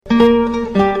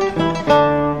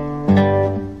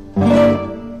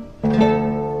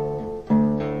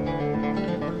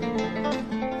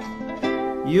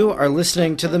are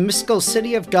listening to the Mystical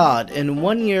City of God in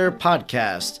 1 Year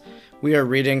podcast. We are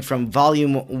reading from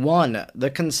Volume 1, The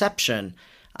Conception.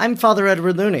 I'm Father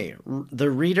Edward Looney,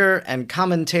 the reader and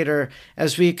commentator,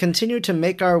 as we continue to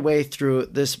make our way through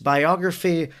this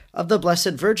biography of the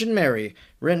Blessed Virgin Mary,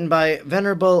 written by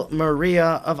Venerable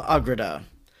Maria of Agreda.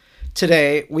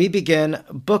 Today, we begin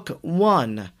Book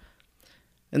 1.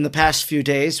 In the past few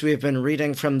days, we have been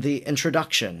reading from the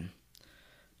introduction.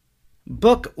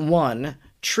 Book 1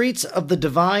 treats of the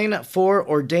divine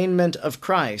foreordainment of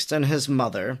Christ and his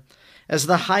mother as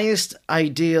the highest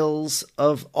ideals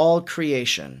of all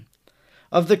creation,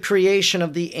 of the creation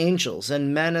of the angels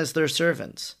and men as their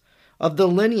servants, of the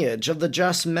lineage of the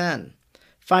just men,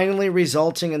 finally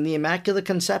resulting in the Immaculate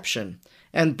Conception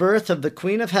and birth of the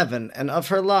Queen of Heaven and of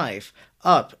her life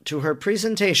up to her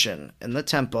presentation in the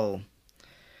temple.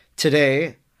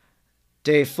 Today,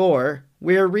 Day 4,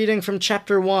 we are reading from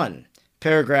Chapter 1,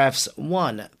 paragraphs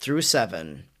 1 through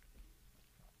 7.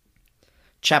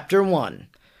 Chapter 1.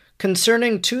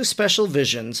 Concerning two special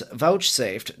visions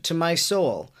vouchsafed to my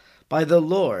soul by the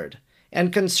Lord,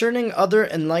 and concerning other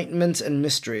enlightenments and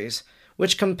mysteries,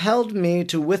 which compelled me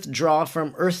to withdraw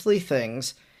from earthly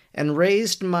things, and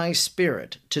raised my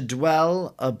spirit to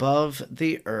dwell above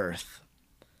the earth.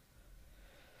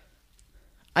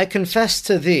 I confess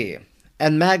to thee,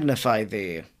 and magnify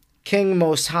thee, King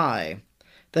Most High,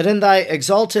 that in thy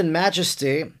exalted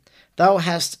majesty thou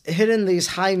hast hidden these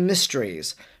high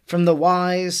mysteries from the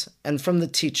wise and from the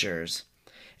teachers,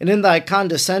 and in thy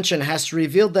condescension hast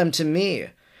revealed them to me,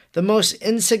 the most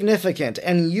insignificant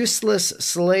and useless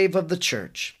slave of the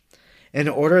Church, in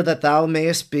order that thou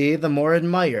mayest be the more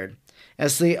admired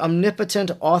as the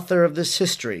omnipotent author of this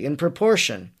history in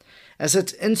proportion as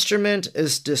its instrument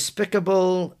is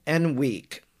despicable and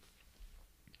weak.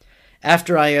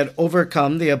 After I had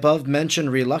overcome the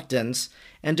above-mentioned reluctance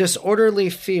and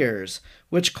disorderly fears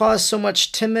which caused so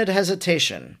much timid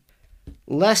hesitation,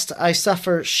 lest I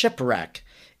suffer shipwreck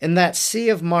in that sea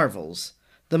of marvels,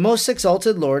 the most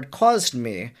exalted Lord caused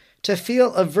me to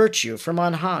feel a virtue from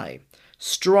on high,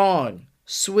 strong,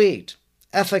 sweet,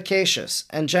 efficacious,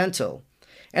 and gentle,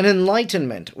 an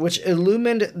enlightenment which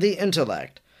illumined the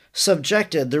intellect,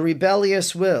 subjected the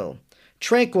rebellious will,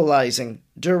 tranquilizing,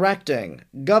 directing,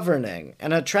 governing,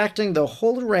 and attracting the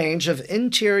whole range of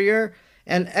interior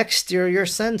and exterior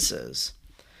senses,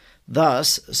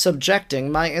 thus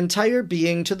subjecting my entire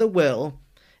being to the will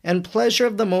and pleasure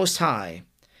of the Most High,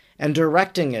 and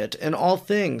directing it in all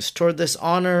things toward this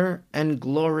honor and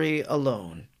glory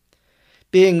alone.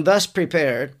 Being thus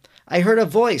prepared, I heard a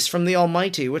voice from the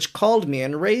Almighty which called me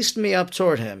and raised me up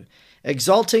toward him,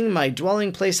 exalting my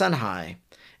dwelling place on high,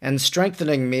 and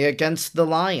strengthening me against the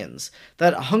lions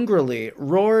that hungrily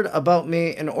roared about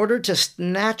me in order to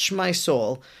snatch my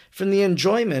soul from the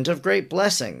enjoyment of great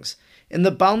blessings in the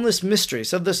boundless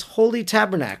mysteries of this holy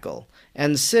tabernacle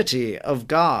and city of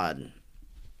God.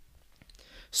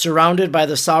 Surrounded by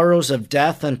the sorrows of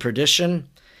death and perdition,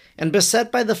 and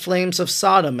beset by the flames of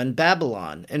Sodom and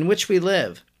Babylon in which we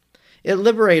live, it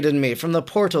liberated me from the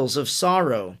portals of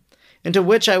sorrow, into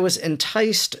which I was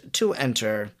enticed to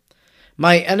enter.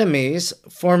 My enemies,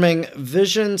 forming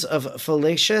visions of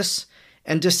fallacious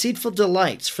and deceitful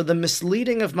delights for the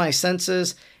misleading of my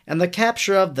senses and the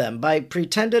capture of them by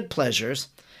pretended pleasures,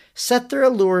 set their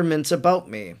allurements about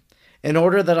me, in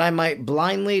order that I might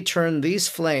blindly turn these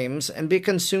flames and be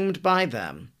consumed by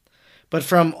them. But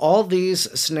from all these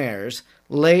snares,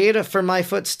 laid for my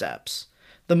footsteps,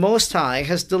 the Most High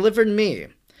has delivered me,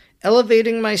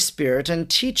 elevating my spirit and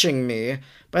teaching me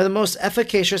by the most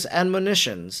efficacious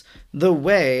admonitions the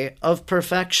way of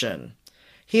perfection.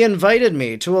 He invited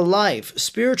me to a life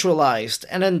spiritualized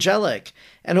and angelic,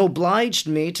 and obliged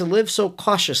me to live so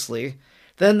cautiously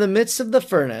that in the midst of the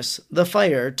furnace the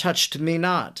fire touched me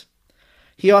not.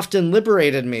 He often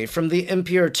liberated me from the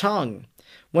impure tongue,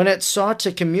 when it sought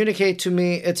to communicate to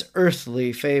me its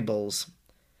earthly fables.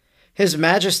 His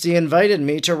Majesty invited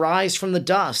me to rise from the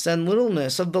dust and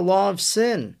littleness of the law of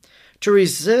sin, to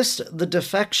resist the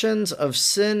defections of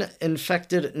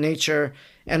sin-infected nature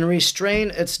and restrain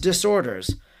its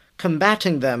disorders,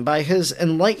 combating them by his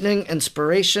enlightening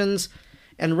inspirations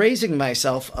and raising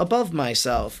myself above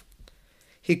myself.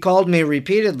 He called me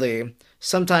repeatedly,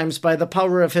 sometimes by the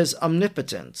power of his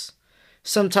omnipotence,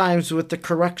 sometimes with the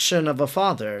correction of a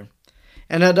father,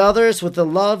 and at others with the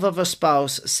love of a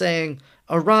spouse, saying,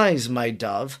 "Arise, my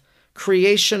dove,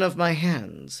 creation of my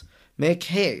hands, make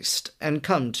haste and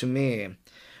come to me,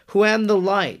 who am the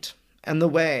light and the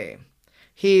way.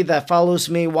 He that follows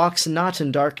me walks not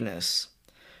in darkness.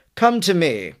 Come to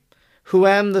me, who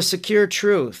am the secure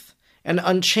truth and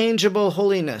unchangeable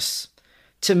holiness,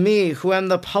 to me who am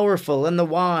the powerful and the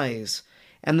wise,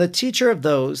 and the teacher of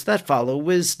those that follow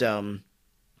wisdom."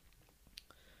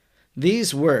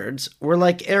 These words were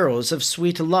like arrows of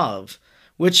sweet love,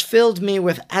 which filled me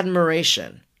with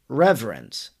admiration,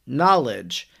 reverence,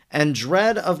 knowledge, and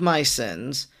dread of my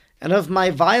sins and of my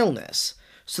vileness,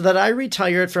 so that I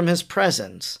retired from his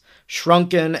presence,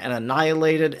 shrunken and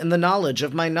annihilated in the knowledge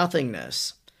of my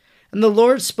nothingness. And the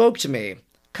Lord spoke to me,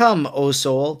 "Come, O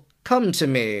soul, come to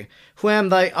me, who am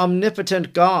thy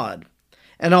omnipotent God.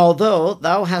 And although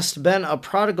thou hast been a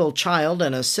prodigal child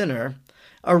and a sinner,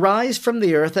 arise from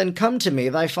the earth and come to me,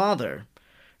 thy Father.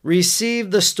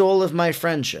 Receive the stole of my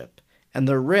friendship and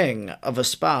the ring of a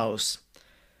spouse."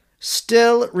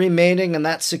 Still remaining in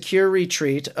that secure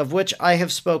retreat of which I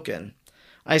have spoken,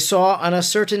 I saw on a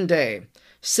certain day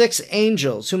 6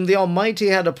 angels whom the Almighty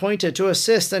had appointed to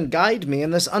assist and guide me in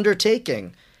this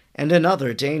undertaking and in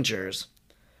other dangers.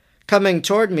 Coming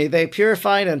toward me, they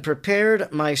purified and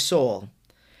prepared my soul,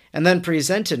 and then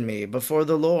presented me before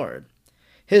the Lord.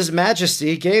 His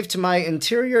Majesty gave to my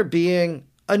interior being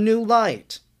a new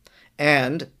light,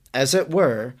 and, as it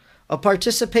were, a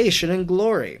participation in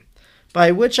glory,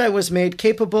 by which I was made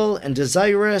capable and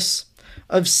desirous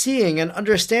of seeing and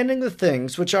understanding the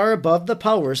things which are above the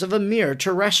powers of a mere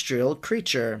terrestrial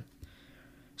creature.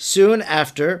 Soon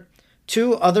after,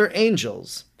 2 other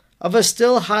angels, of a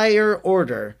still higher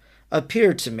order,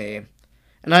 appeared to me,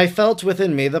 and I felt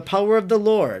within me the power of the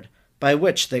Lord, by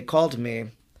which they called me.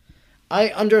 I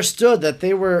understood that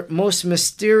they were most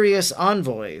mysterious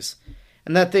envoys,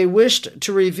 and that they wished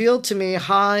to reveal to me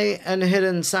high and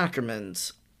hidden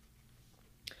sacraments.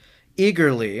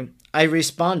 Eagerly I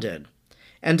responded,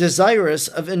 and desirous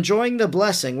of enjoying the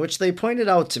blessing which they pointed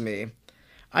out to me,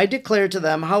 I declared to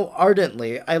them how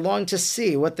ardently I longed to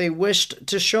see what they wished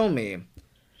to show me,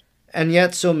 and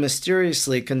yet so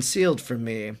mysteriously concealed from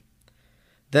me.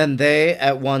 Then they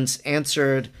at once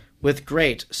answered with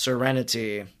great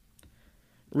serenity,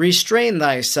 "Restrain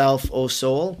thyself, O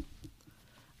soul."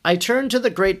 I turned to the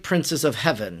great princes of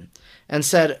heaven, and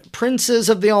said, "Princes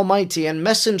of the Almighty and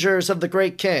messengers of the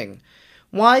great King,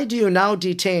 why do you now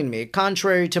detain me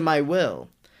contrary to my will?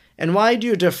 And why do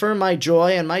you defer my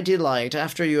joy and my delight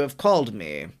after you have called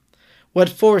me? What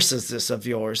force is this of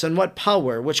yours, and what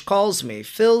power which calls me,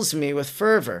 fills me with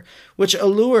fervor, which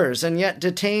allures and yet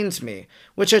detains me,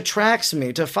 which attracts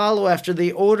me to follow after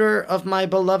the odor of my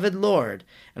beloved Lord,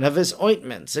 and of his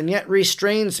ointments, and yet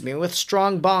restrains me with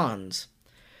strong bonds?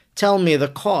 Tell me the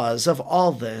cause of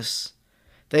all this."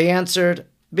 They answered,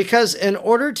 "Because in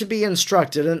order to be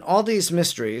instructed in all these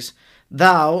mysteries,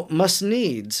 thou must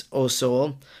needs, O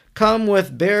soul, come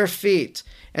with bare feet,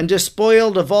 and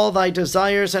despoiled of all thy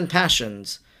desires and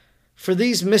passions. For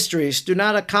these mysteries do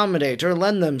not accommodate or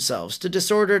lend themselves to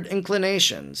disordered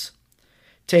inclinations.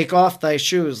 Take off thy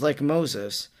shoes like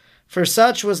Moses, for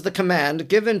such was the command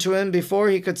given to him before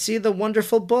he could see the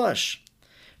wonderful bush.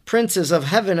 Princes of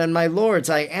heaven and my lords,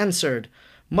 I answered,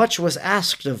 much was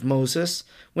asked of Moses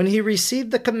when he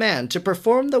received the command to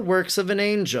perform the works of an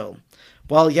angel,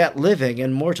 while yet living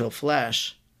in mortal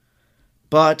flesh.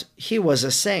 But he was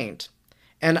a saint,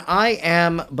 and I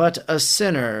am but a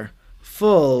sinner,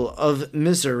 full of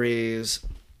miseries.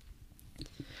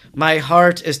 My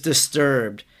heart is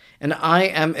disturbed, and I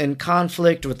am in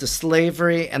conflict with the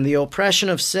slavery and the oppression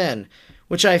of sin,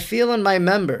 which I feel in my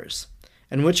members,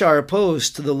 and which are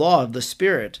opposed to the law of the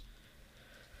Spirit.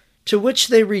 To which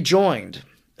they rejoined,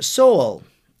 Soul,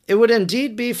 it would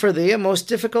indeed be for thee a most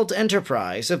difficult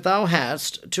enterprise if thou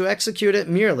hadst to execute it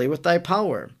merely with thy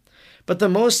power. But the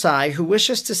Most High, who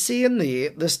wishes to see in thee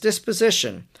this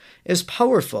disposition, is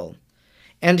powerful,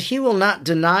 and he will not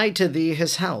deny to thee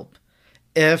his help,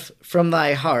 if from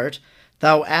thy heart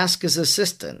thou ask his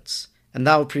assistance, and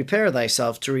thou prepare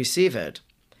thyself to receive it.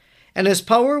 And his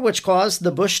power which caused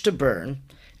the bush to burn,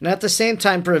 and at the same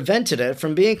time prevented it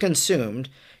from being consumed,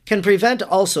 can prevent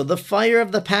also the fire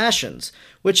of the passions,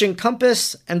 which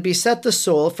encompass and beset the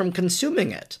soul from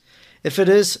consuming it, if it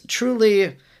is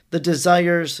truly the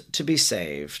desires to be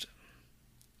saved.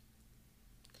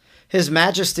 His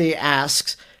Majesty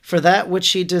asks for that which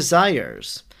he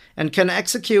desires, and can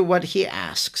execute what he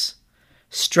asks.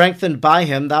 Strengthened by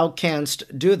him thou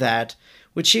canst do that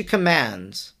which he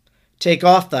commands. Take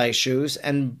off thy shoes,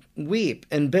 and weep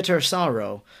in bitter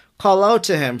sorrow. Call out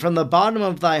to him from the bottom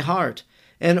of thy heart,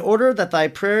 in order that thy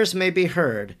prayers may be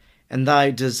heard, and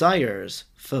thy desires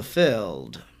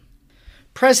fulfilled.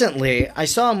 Presently I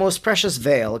saw a most precious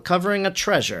veil covering a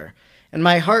treasure, and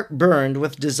my heart burned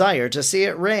with desire to see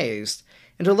it raised,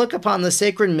 and to look upon the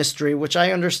sacred mystery which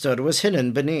I understood was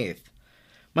hidden beneath.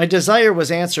 My desire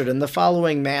was answered in the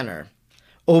following manner.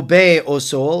 Obey, O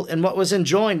soul, in what was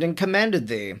enjoined and commanded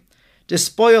thee.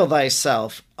 Despoil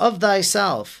thyself of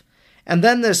thyself, and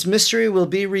then this mystery will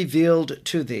be revealed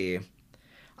to thee.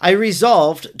 I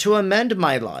resolved to amend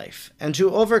my life, and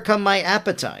to overcome my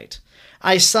appetite.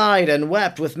 I sighed and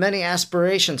wept with many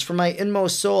aspirations for my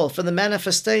inmost soul for the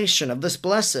manifestation of this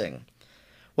blessing.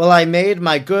 While I made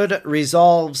my good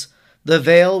resolves, the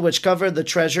veil which covered the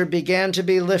treasure began to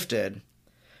be lifted.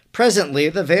 Presently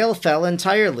the veil fell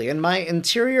entirely, and my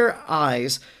interior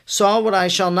eyes saw what I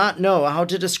shall not know how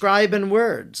to describe in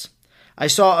words. I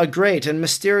saw a great and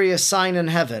mysterious sign in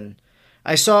heaven.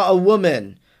 I saw a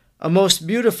woman, a most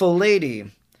beautiful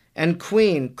lady and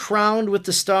queen, crowned with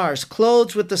the stars,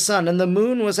 clothed with the sun, and the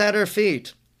moon was at her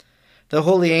feet. The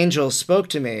holy angels spoke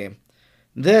to me.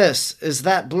 This is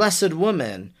that blessed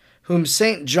woman whom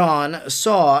St. John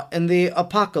saw in the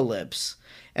Apocalypse,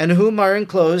 and whom are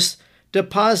enclosed,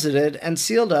 deposited, and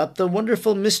sealed up the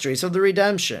wonderful mysteries of the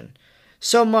redemption.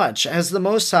 So much has the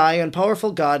Most High and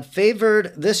powerful God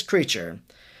favored this creature,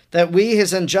 that we,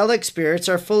 his angelic spirits,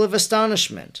 are full of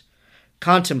astonishment.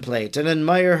 Contemplate and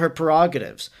admire her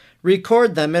prerogatives,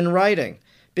 record them in writing,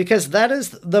 because that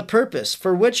is the purpose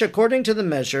for which, according to the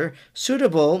measure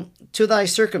suitable to thy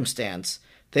circumstance,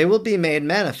 they will be made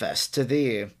manifest to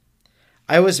thee.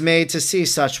 I was made to see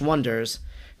such wonders,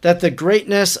 that the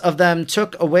greatness of them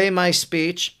took away my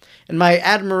speech, and my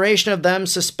admiration of them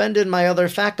suspended my other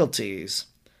faculties.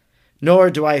 Nor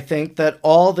do I think that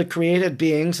all the created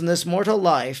beings in this mortal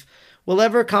life will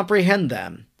ever comprehend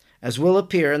them, as will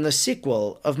appear in the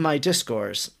sequel of my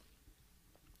discourse.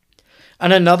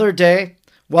 On another day,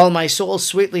 while my soul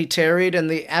sweetly tarried in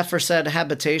the aforesaid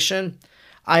habitation,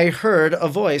 I heard a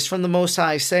voice from the Most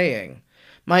High saying,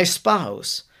 My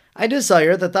spouse, I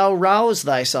desire that thou rouse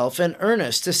thyself in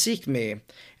earnest to seek me,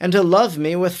 and to love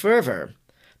me with fervor,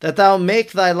 that thou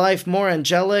make thy life more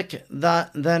angelic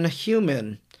than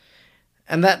human,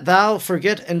 and that thou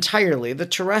forget entirely the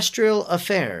terrestrial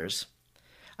affairs.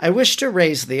 I wish to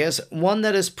raise thee as one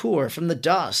that is poor from the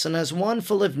dust, and as one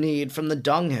full of need from the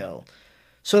dunghill,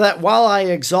 so that while I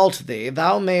exalt thee,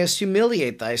 thou mayest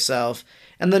humiliate thyself,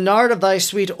 and the nard of thy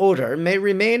sweet odor may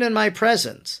remain in my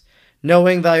presence,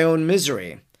 knowing thy own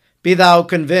misery. Be thou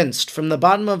convinced from the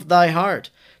bottom of thy heart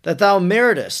that thou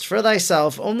meritest for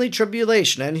thyself only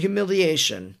tribulation and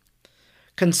humiliation.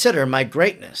 Consider my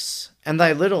greatness and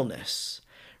thy littleness.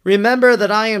 Remember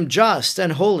that I am just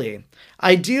and holy.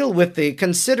 I deal with thee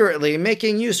considerately,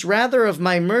 making use rather of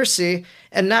my mercy,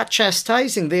 and not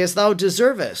chastising thee as thou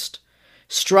deservest.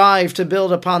 Strive to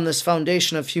build upon this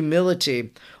foundation of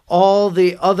humility all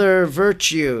the other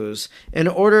virtues, in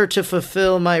order to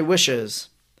fulfill my wishes.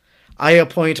 I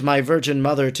appoint my Virgin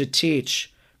Mother to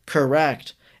teach,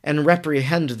 correct, and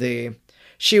reprehend thee.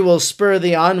 She will spur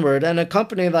thee onward and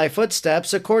accompany thy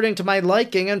footsteps according to my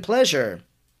liking and pleasure.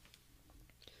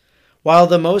 While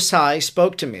the Most High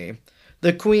spoke to me,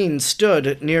 the queen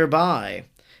stood nearby,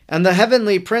 and the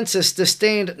heavenly princess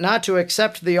disdained not to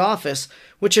accept the office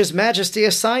which his majesty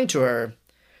assigned to her.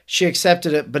 She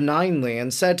accepted it benignly,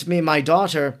 and said to me, My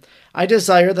daughter, I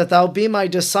desire that thou be my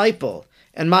disciple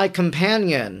and my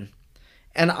companion,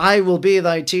 and I will be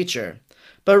thy teacher.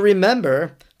 But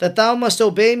remember that thou must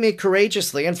obey me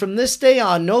courageously, and from this day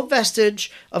on no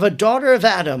vestige of a daughter of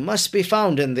Adam must be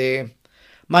found in thee.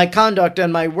 My conduct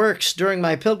and my works during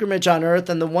my pilgrimage on earth,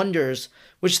 and the wonders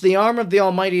which the arm of the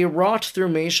Almighty wrought through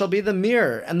me, shall be the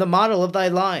mirror and the model of thy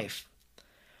life.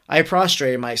 I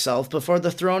prostrate myself before the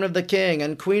throne of the King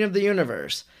and Queen of the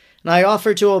universe, and I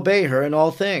offer to obey her in all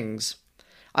things.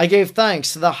 I gave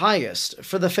thanks to the Highest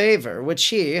for the favor which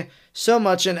he, so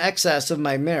much in excess of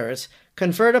my merits,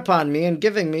 conferred upon me in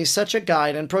giving me such a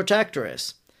guide and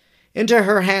protectress. Into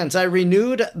her hands I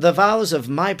renewed the vows of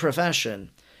my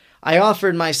profession. I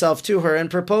offered myself to her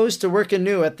and proposed to work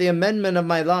anew at the amendment of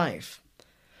my life.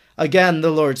 Again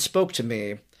the Lord spoke to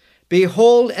me,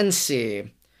 Behold and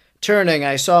see. Turning,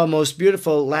 I saw a most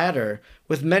beautiful ladder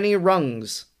with many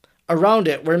rungs. Around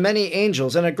it were many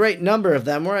angels, and a great number of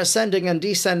them were ascending and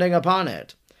descending upon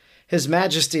it. His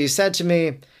Majesty said to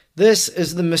me, This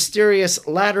is the mysterious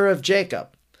ladder of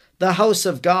Jacob, the house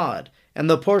of God, and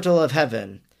the portal of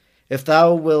heaven. If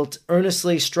thou wilt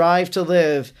earnestly strive to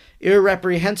live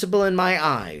irreprehensible in my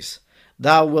eyes,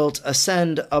 thou wilt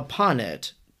ascend upon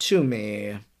it to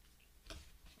me.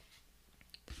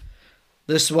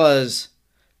 This was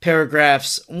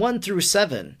paragraphs 1 through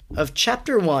 7 of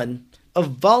Chapter 1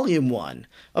 of Volume 1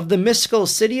 of The Mystical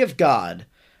City of God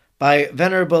by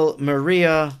Venerable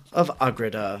Maria of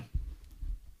Agreda.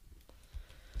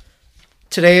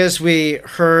 Today, as we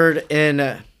heard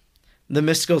in The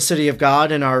Mystical City of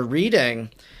God in our reading,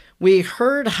 we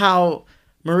heard how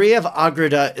Maria of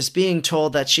Agreda is being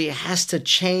told that she has to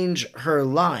change her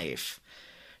life.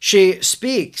 She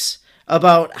speaks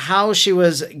about how she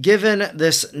was given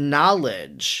this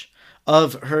knowledge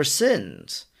of her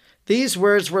sins. These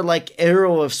words were like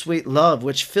arrow of sweet love,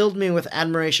 which filled me with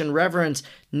admiration, reverence,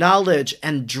 knowledge,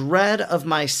 and dread of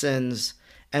my sins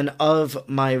and of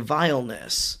my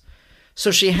vileness. So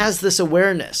she has this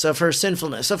awareness of her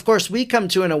sinfulness. Of course, we come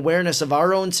to an awareness of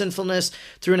our own sinfulness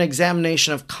through an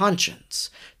examination of conscience,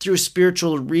 through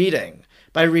spiritual reading,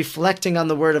 by reflecting on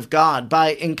the Word of God,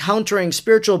 by encountering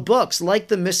spiritual books like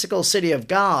the Mystical City of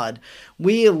God.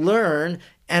 We learn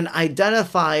and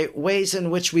identify ways in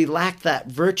which we lack that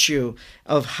virtue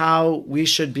of how we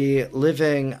should be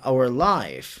living our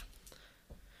life.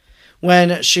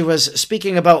 When she was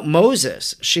speaking about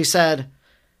Moses, she said,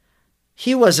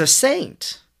 "He was a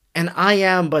saint, and I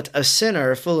am but a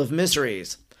sinner full of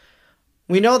miseries."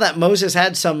 We know that Moses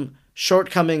had some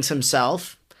shortcomings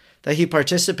himself, that he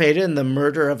participated in the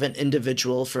murder of an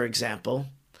individual, for example.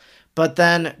 But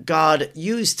then God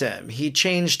used him. He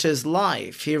changed his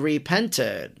life. He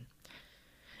repented.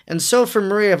 And so for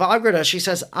Maria of Agreda, she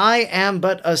says, "I am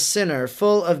but a sinner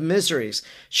full of miseries."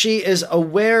 She is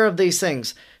aware of these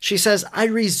things. She says, "I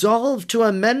resolve to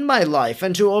amend my life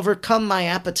and to overcome my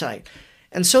appetite."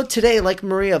 And so today, like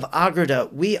Maria of Agreda,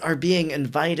 we are being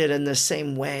invited in the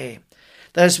same way.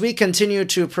 That as we continue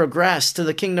to progress to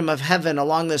the kingdom of heaven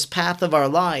along this path of our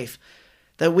life,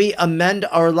 that we amend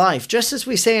our life, just as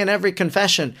we say in every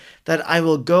confession, that I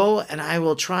will go and I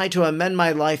will try to amend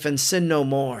my life and sin no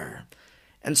more.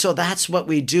 And so that's what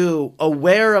we do,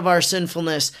 aware of our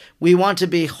sinfulness. We want to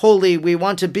be holy. We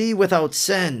want to be without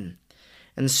sin.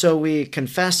 And so we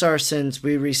confess our sins.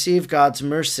 We receive God's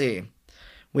mercy.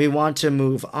 We want to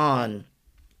move on.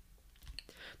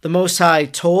 The Most High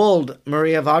told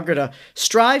Maria of Agreda,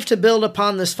 "Strive to build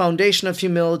upon this foundation of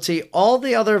humility all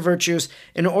the other virtues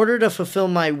in order to fulfill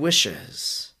my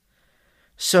wishes."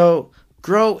 So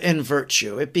grow in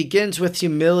virtue. It begins with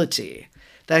humility.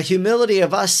 That humility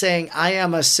of us saying, "I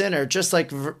am a sinner," just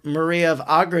like Maria of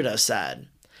Agreda said.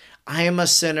 "I am a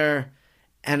sinner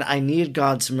and I need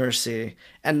God's mercy.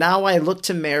 And now I look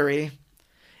to Mary."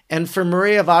 And for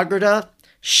Maria of Agreda,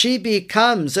 she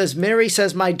becomes, as Mary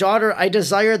says, "My daughter, I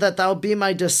desire that thou be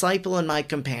my disciple and my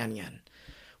companion."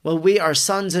 Well, we are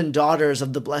sons and daughters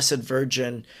of the Blessed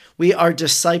Virgin. We are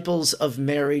disciples of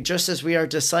Mary, just as we are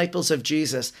disciples of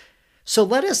Jesus. So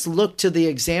let us look to the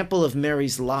example of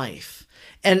Mary's life.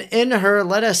 And in her,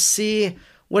 let us see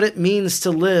what it means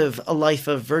to live a life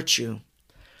of virtue.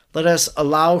 Let us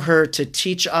allow her to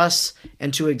teach us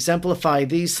and to exemplify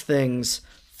these things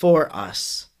for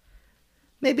us.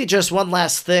 Maybe just one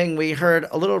last thing. We heard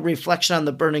a little reflection on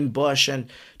the burning bush and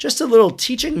just a little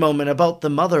teaching moment about the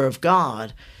Mother of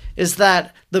God is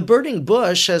that the burning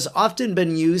bush has often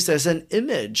been used as an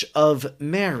image of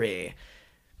Mary.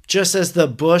 Just as the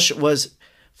bush was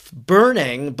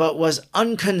burning but was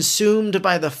unconsumed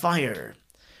by the fire.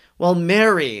 Well,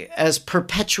 Mary, as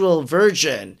perpetual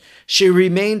virgin, she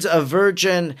remains a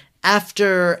virgin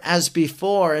after as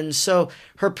before, and so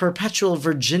her perpetual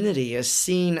virginity is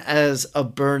seen as a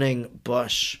burning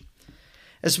bush.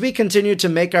 As we continue to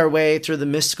make our way through the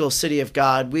mystical city of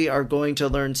God, we are going to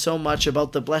learn so much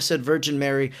about the Blessed Virgin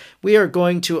Mary. We are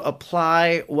going to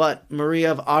apply what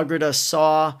Maria of Agreda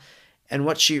saw and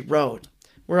what she wrote.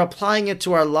 We're applying it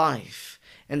to our life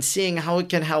and seeing how it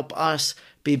can help us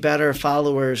be better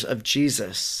followers of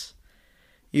Jesus.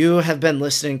 You have been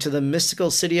listening to the Mystical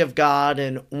City of God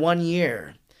in 1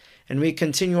 year, and we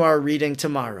continue our reading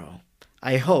tomorrow.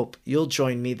 I hope you'll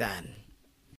join me then.